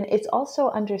worried, and it's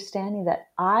also understanding that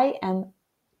I am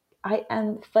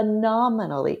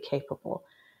phenomenally capable,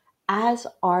 as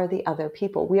are the other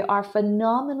people. We are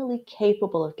phenomenally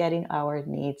capable of getting our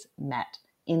needs met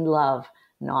in love,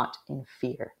 not in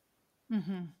fear.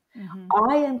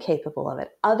 I am capable of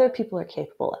it. Other people are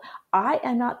capable. I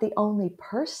am not the only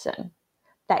person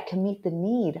that can meet the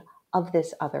need of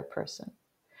this other person.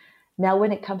 Now,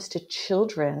 when it comes to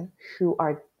children who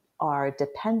are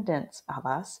dependents of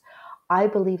us, I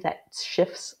believe that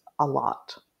shifts a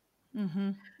lot.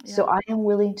 So I am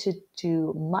willing to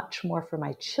do much more for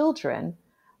my children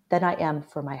than I am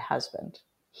for my husband.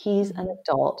 He's an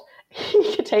adult.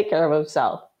 He can take care of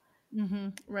himself.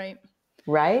 Right.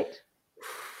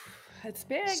 That's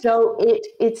big. So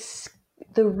it's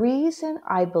the reason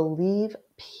I believe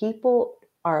people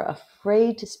are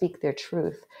afraid to speak their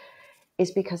truth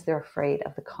is because they're afraid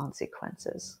of the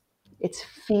consequences. It's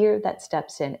fear that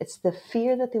steps in. It's the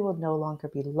fear that they will no longer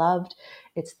be loved.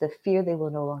 It's the fear they will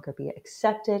no longer be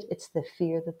accepted. It's the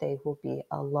fear that they will be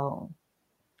alone.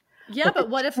 Yeah,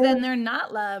 but what if then they're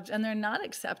not loved and they're not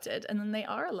accepted and then they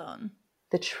are alone?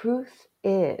 The truth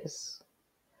is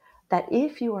that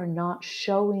if you are not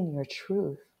showing your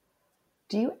truth,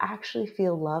 do you actually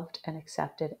feel loved and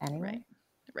accepted anyway?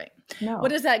 Right. No.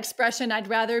 What is that expression? I'd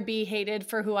rather be hated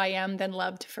for who I am than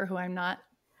loved for who I'm not.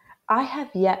 I have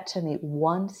yet to meet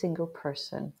one single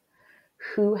person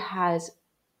who has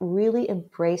really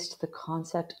embraced the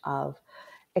concept of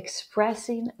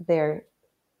expressing their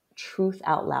truth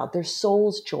out loud, their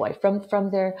soul's joy from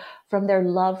their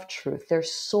love truth, their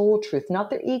soul truth, not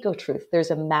their ego truth.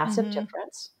 There's a massive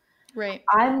difference. Right.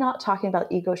 I'm not talking about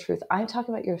ego truth. I'm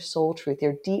talking about your soul truth,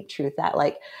 your deep truth, kind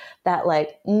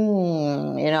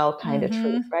of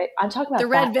truth, right? I'm talking The about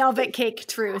red that velvet truth. cake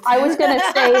truth. I was going to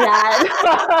say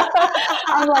that.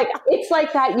 I'm like, it's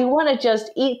like that. You want to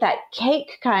just eat that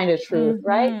cake kind of truth,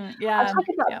 right? I'm Yeah.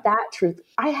 talking about that truth.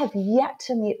 I have yet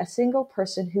to meet a single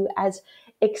person who has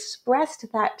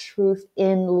expressed that truth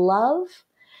in love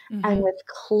and with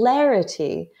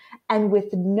clarity and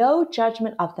with no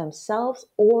judgment of themselves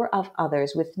or of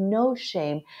others, with no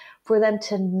shame, for them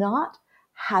to not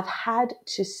have had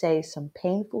to say some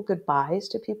painful goodbyes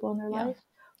to people in their life.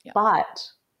 Yeah.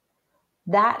 But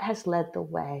that has led the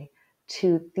way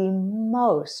to the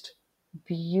most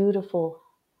beautiful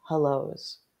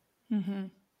hellos.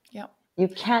 Yeah. You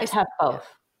can't have both.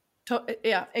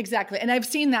 Yeah, exactly. And I've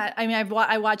seen that. I mean,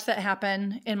 I watched that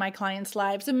happen in my clients'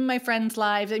 lives and my friends'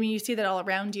 lives. I mean, you see that all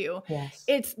around you. Yes.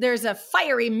 There's a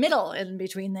fiery middle in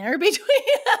between there, but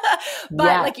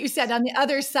Yes. like you said, on the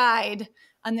other side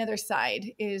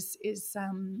is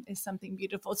something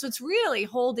beautiful. So it's really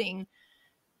holding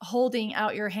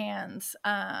out your hands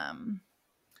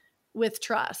with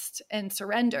trust and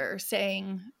surrender,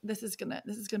 saying this is gonna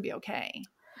be okay,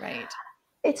 right?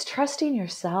 It's trusting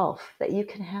yourself that you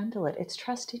can handle it. It's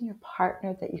trusting your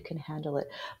partner that you can handle it.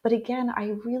 But again, I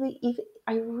really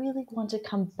want to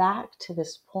come back to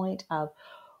this point of,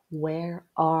 where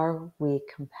are we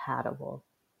compatible?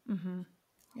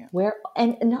 Yeah. Where,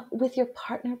 and not with your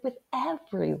partner, with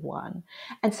everyone.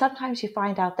 And sometimes you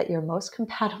find out that you're most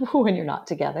compatible when you're not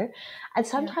together. And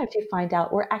sometimes you find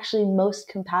out we're actually most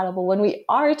compatible when we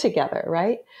are together,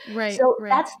 right? Right. So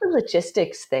that's the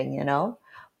logistics thing,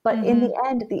 But in the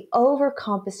end, the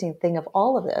overcompensating thing of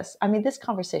all of this, I mean, this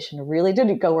conversation really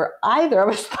didn't go where either of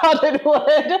us thought it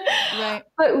would. Right.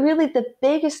 But really, the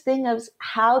biggest thing is,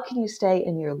 how can you stay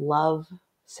in your love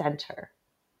center?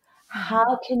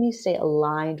 How can you stay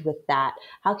aligned with that?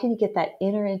 How can you get that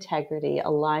inner integrity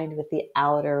aligned with the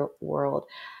outer world?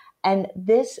 And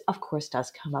this, of course,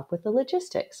 does come up with the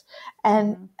logistics.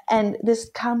 And this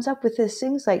comes up with these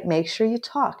things like, make sure you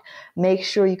talk, make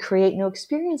sure you create new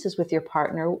experiences with your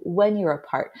partner when you're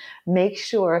apart, make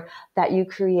sure that you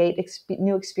create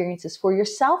new experiences for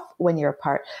yourself when you're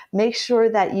apart, make sure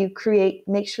you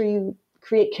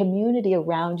create community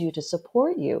around you to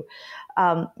support you.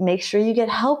 Make sure you get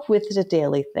help with the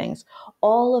daily things.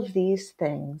 All of these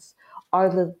things are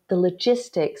the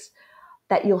logistics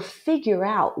that you'll figure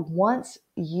out once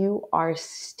you are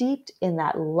steeped in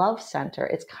that love center.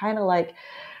 It's kind of like,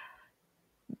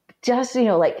 just,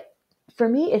 like, for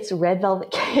me, it's red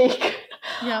velvet cake.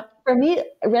 Yep. For me,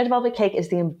 red velvet cake is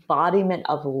the embodiment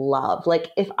of love.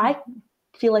 Like, if I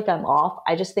feel like I'm off,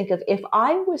 I just think of, if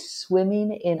I was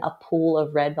swimming in a pool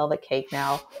of red velvet cake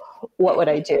now, what would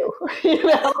I do?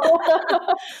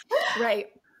 Right.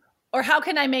 Or how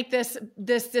can I make this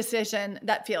decision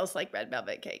that feels like red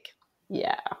velvet cake?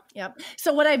 Yeah. Yep.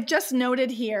 So what I've just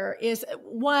noted here is,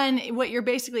 one, what you're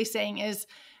basically saying is,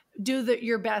 do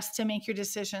your best to make your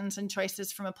decisions and choices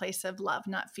from a place of love,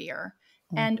 not fear.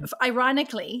 And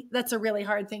ironically, that's a really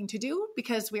hard thing to do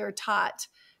because we are taught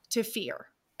to fear.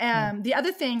 The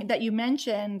other thing that you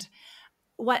mentioned,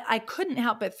 what I couldn't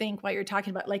help but think while you're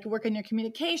talking about, like, work on your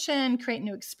communication, create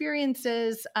new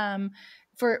experiences,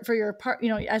 for your part,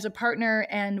 as a partner,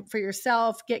 and for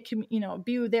yourself,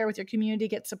 be there with your community,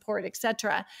 get support,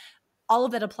 etc. All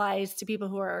of that applies to people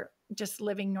who are just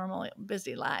living normal,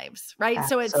 busy lives, right?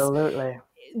 Absolutely.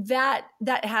 So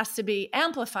that has to be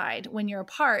amplified when you're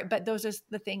apart, but those are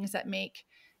the things that make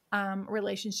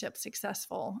relationships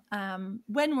successful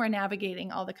when we're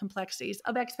navigating all the complexities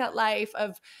of expat life,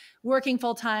 of working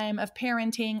full time, of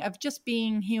parenting, of just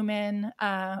being human,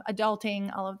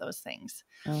 adulting, all of those things.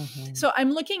 So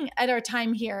I'm looking at our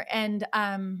time here, and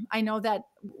I know that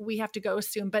we have to go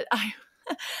soon, but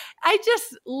I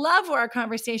just love where our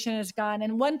conversation has gone.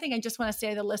 And one thing I just want to say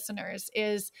to the listeners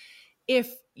is,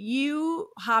 if you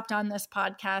hopped on this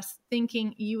podcast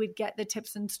thinking you would get the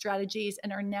tips and strategies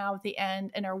and are now at the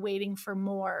end and are waiting for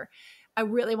more, I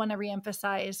really want to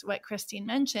reemphasize what Christine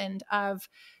mentioned, of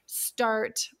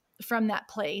start from that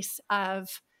place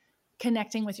of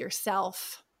connecting with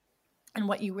yourself and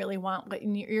what you really want, what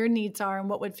your needs are, and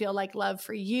what would feel like love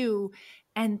for you.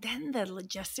 And then the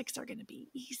logistics are going to be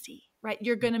easy, right?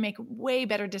 You're going to make way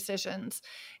better decisions.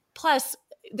 Plus,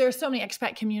 there's so many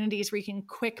expat communities where you can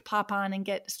quick pop on and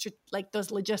get like those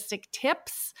logistic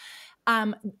tips.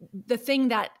 The thing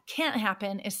that can't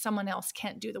happen is someone else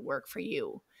can't do the work for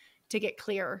you to get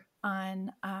clear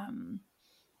on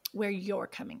where you're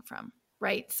coming from.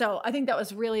 Right. So I think that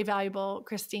was really valuable,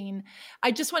 Christine.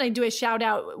 I just want to do a shout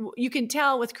out. You can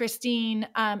tell with Christine,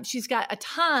 she's got a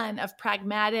ton of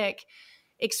pragmatic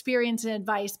experience and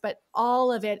advice, but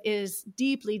all of it is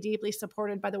deeply, deeply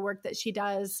supported by the work that she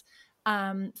does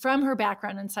from her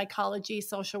background in psychology,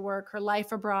 social work, her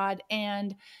life abroad,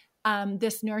 and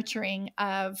this nurturing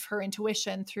of her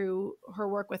intuition through her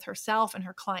work with herself and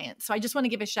her clients. So I just want to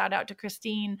give a shout out to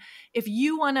Christine. If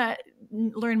you want to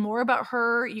learn more about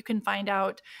her, you can find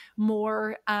out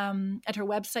more at her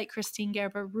website,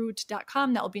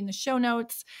 christinegerberrutt.com. That will be in the show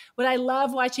notes. What I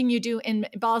love watching you do in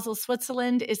Basel,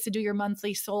 Switzerland is to do your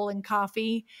monthly soul and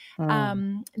coffee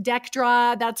deck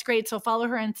draw. That's great. So follow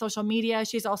her on social media.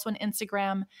 She's also on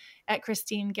Instagram at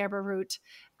Christine Gerber Rutt.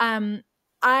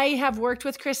 I have worked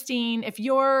with Christine. If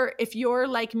you're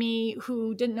like me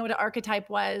who didn't know what an archetype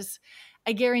was,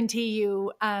 I guarantee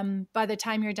you by the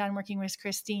time you're done working with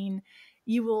Christine,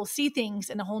 you will see things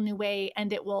in a whole new way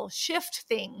and it will shift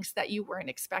things that you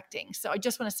weren't expecting. So I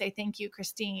just want to say thank you,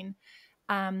 Christine,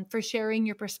 for sharing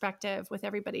your perspective with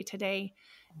everybody today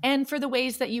and for the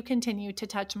ways that you continue to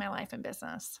touch my life and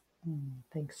business.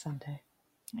 Thanks, Sunday.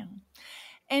 Yeah.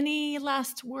 Any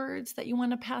last words that you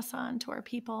want to pass on to our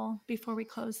people before we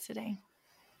close today?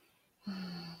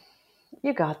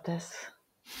 You got this.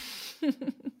 Yes,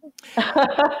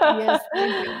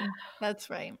 I do. That's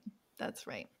right. That's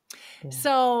right. Yeah.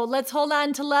 So let's hold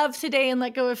on to love today and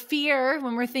let go of fear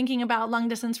when we're thinking about long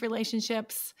distance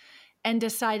relationships and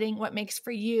deciding what makes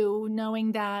for you,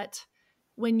 knowing that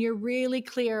when you're really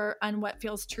clear on what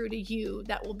feels true to you,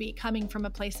 that will be coming from a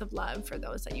place of love for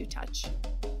those that you touch.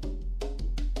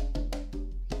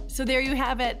 So there you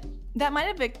have it. That might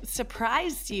have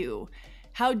surprised you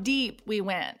how deep we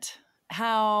went,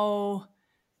 how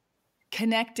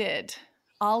connected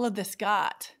all of this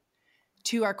got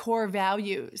to our core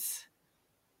values,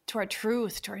 to our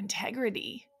truth, to our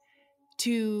integrity,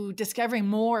 to discovering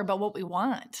more about what we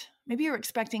want. Maybe you're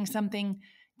expecting something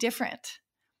different.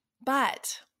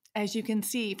 But as you can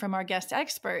see from our guest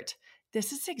expert,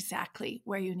 this is exactly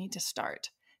where you need to start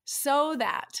so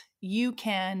that you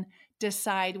can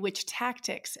decide which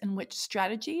tactics and which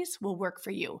strategies will work for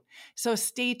you. So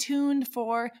stay tuned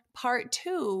for part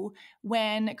 2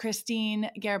 when Christine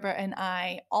Gerber and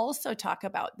I also talk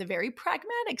about the very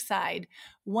pragmatic side.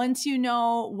 Once you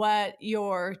know what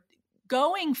you're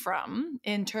going from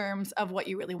in terms of what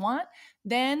you really want,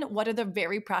 then what are the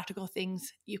very practical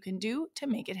things you can do to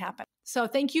make it happen? So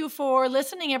thank you for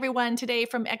listening, everyone, today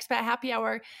from Expat Happy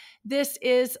Hour. This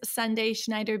is Sunday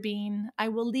Schneider-Bean. I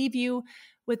will leave you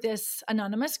with this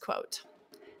anonymous quote: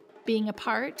 "Being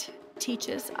apart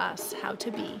teaches us how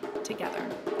to be together."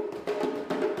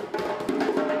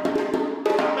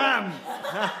 Bam!